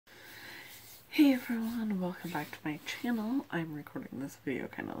Hey everyone, welcome back to my channel. I'm recording this video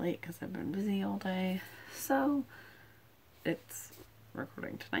kind of late because I've been busy all day, so it's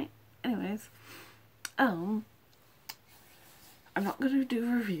recording tonight. Anyways, I'm not going to do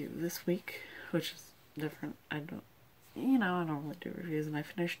a review this week, which is different. I don't really do reviews, and I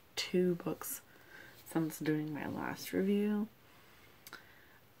finished 2 books since doing my last review,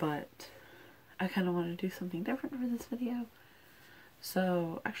 but I kind of want to do something different for this video.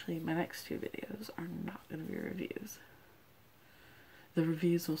 So, actually, my next 2 videos are not going to be reviews. The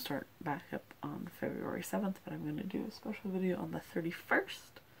reviews will start back up on February 7th, but I'm going to do a special video on the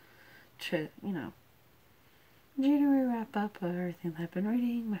 31st to, January wrap up of everything that I've been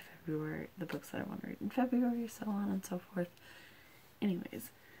reading, the books that I want to read in February, so on and so forth. Anyways,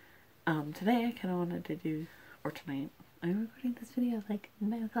 today I kind of wanted to do, or tonight, I'm recording this video at like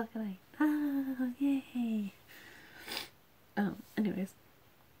 9 o'clock at night. Ah, yay! Anyways,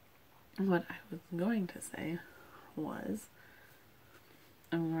 what I was going to say was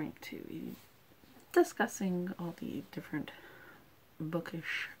I'm going to be discussing all the different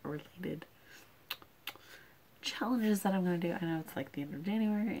bookish related challenges that I'm going to do. I know it's like the end of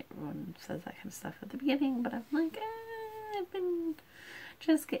January, everyone says that kind of stuff at the beginning, but I'm like, I've been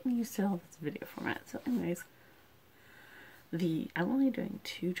just getting used to all this video format. So anyways, I'm only doing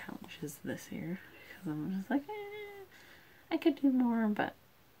 2 challenges this year because I'm just like, I could do more, but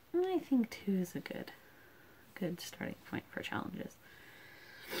I think 2 is a good starting point for challenges.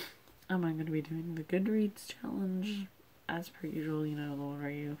 I'm going to be doing the Goodreads challenge, as per usual, the one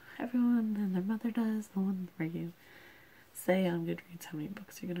where everyone and their mother does, the one where you say on Goodreads how many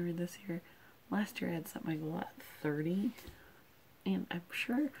books you're going to read this year. Last year I had set my goal at 30, and I'm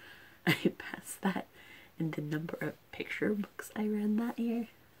sure I passed that in the number of picture books I read that year,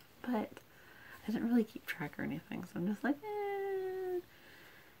 but I didn't really keep track or anything, so I'm just like,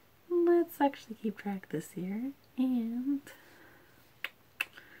 let's actually keep track this year, and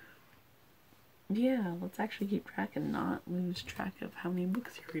yeah, let's actually keep track and not lose track of how many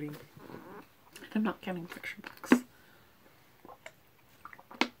books you're reading. And I'm not counting picture books,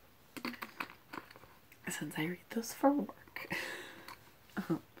 since I read those for work.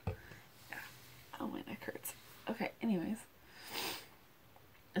 Yeah. Oh, my neck hurts. Okay, anyways,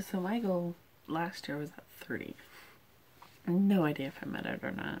 so my goal last year was at 30. No idea if I met it or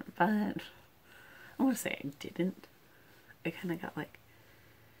not, but I want to say I didn't. I kind of got like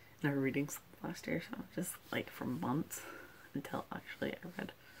in a reading slump last year, so just like for months until actually I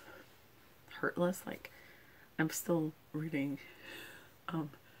read Heartless. Like, I'm still reading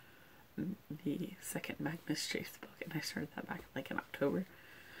the second Magnus Chase book, and I started that back like in October,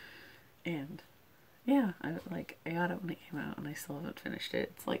 and yeah, I got it when it came out, and I still haven't finished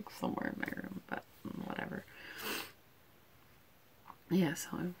it. It's like somewhere in my room, but whatever. Yeah, so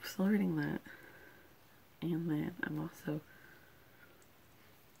I'm still reading that, and then I'm also,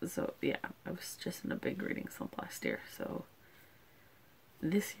 so yeah, I was just in a big reading slump last year, so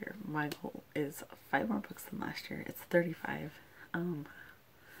this year my goal is 5 more books than last year. It's 35. I'm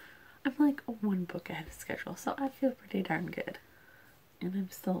like 1 book ahead of schedule, so I feel pretty darn good, and I'm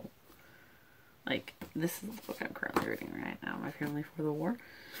still, like, this is the book I'm currently reading right now, My Family for the War.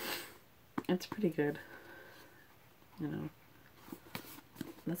 It's pretty good,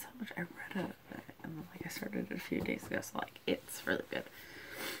 that's how much I read of it, and then like I started it a few days ago, so like it's really good.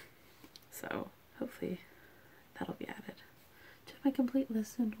 So hopefully that'll be added to my complete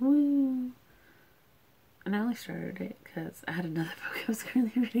list soon. Woo! And I only started it because I had another book I was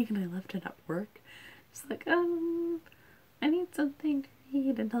currently reading and I left it at work. Just like, I need something to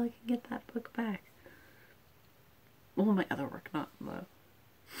read until I can get that book back. Well, my other work, not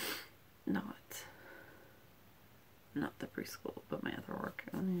the preschool, but my other work.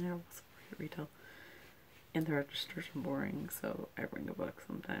 I mean, I also work at retail, and the registers are boring, so I bring a book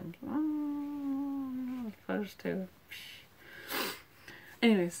sometimes. I'm supposed to.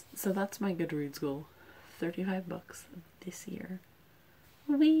 Anyways, so that's my Goodreads goal. 35 books this year.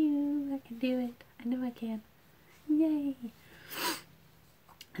 Woo! I can do it. I know I can. Yay!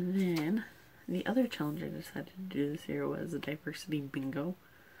 And then the other challenge I decided to do this year was a diversity bingo.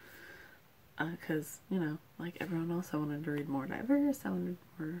 Because, like everyone else, I wanted to read more diverse, I wanted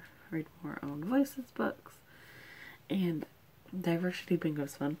to read more own voices books, and diversity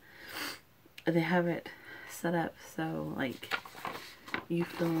bingo's fun. They have it set up so, like, you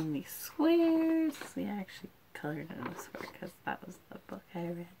fill in these squares. See, I actually colored it in a square because that was the book I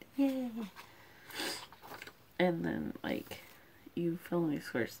read. Yay! And then, like, you fill in these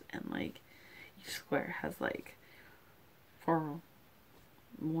squares, and, like, each square has, like, 4.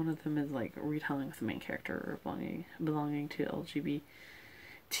 One of them is like retelling with the main character or belonging to LGBT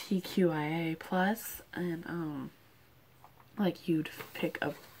TQIA plus, and like you'd pick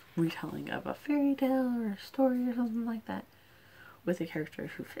a retelling of a fairy tale or a story or something like that with a character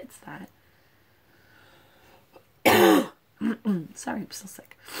who fits that. Sorry, I'm still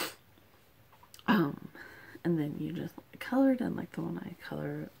sick. And then you just colored, and like the one I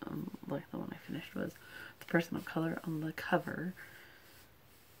colored, like the one I finished was the person of color on the cover.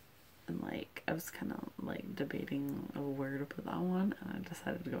 And like I was kind of like debating where to put that one, and I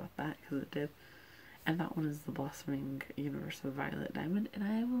decided to go with that because it did. And that one is the Blossoming Universe of Violet Diamond, and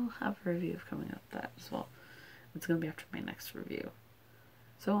I will have a review coming up that as well. It's gonna be after my next review,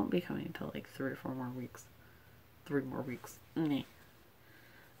 so it won't be coming until like 3 or 4 more weeks. 3 more weeks. I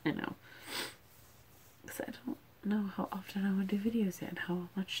know. Because I don't know how often I would do videos yet and how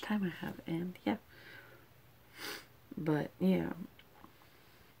much time I have, and yeah. But yeah.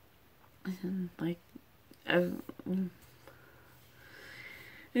 And like,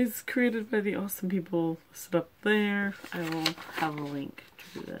 it's created by the awesome people listed up there. I will have a link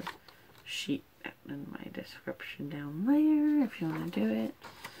to the sheet in my description down there if you want to do it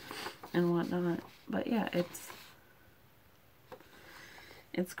and whatnot. But yeah,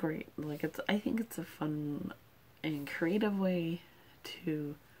 it's great. Like, I think it's a fun and creative way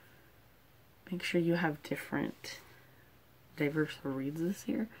to make sure you have different diverse reads this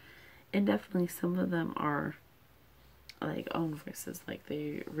year. And definitely some of them are like own voices. Like,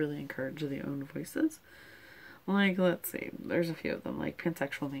 they really encourage the own voices. Like, let's see, there's a few of them, like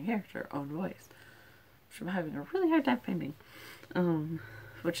pansexual main character, own voice, which I'm having a really hard time finding.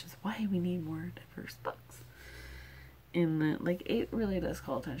 Which is why we need more diverse books. And that, like, it really does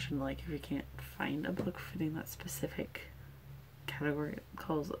call attention. Like, if you can't find a book fitting that specific category, it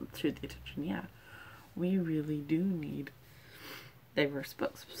calls to the attention. Yeah, we really do need diverse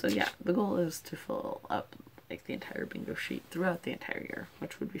books. So yeah, the goal is to fill up like the entire bingo sheet throughout the entire year,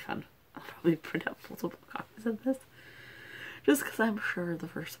 which would be fun. I'll probably print out multiple copies of this, just because I'm sure the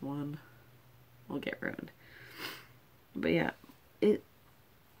first one will get ruined. But yeah,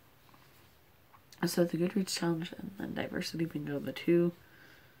 so the Goodreads challenge and then diversity bingo, the two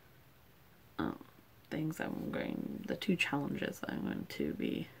the two challenges I'm going to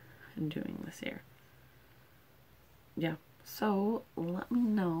be doing this year. Yeah, so let me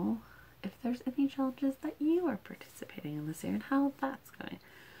know if there's any challenges that you are participating in this year and how that's going.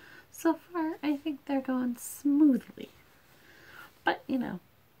 So far, I think they're going smoothly. But, you know,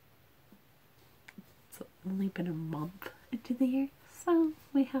 it's only been a month into the year, so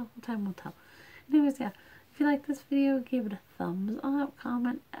time will tell. Anyways, yeah, if you like this video, give it a thumbs up,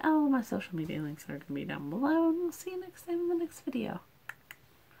 comment. All my social media links are going to be down below, and we'll see you next time in the next video.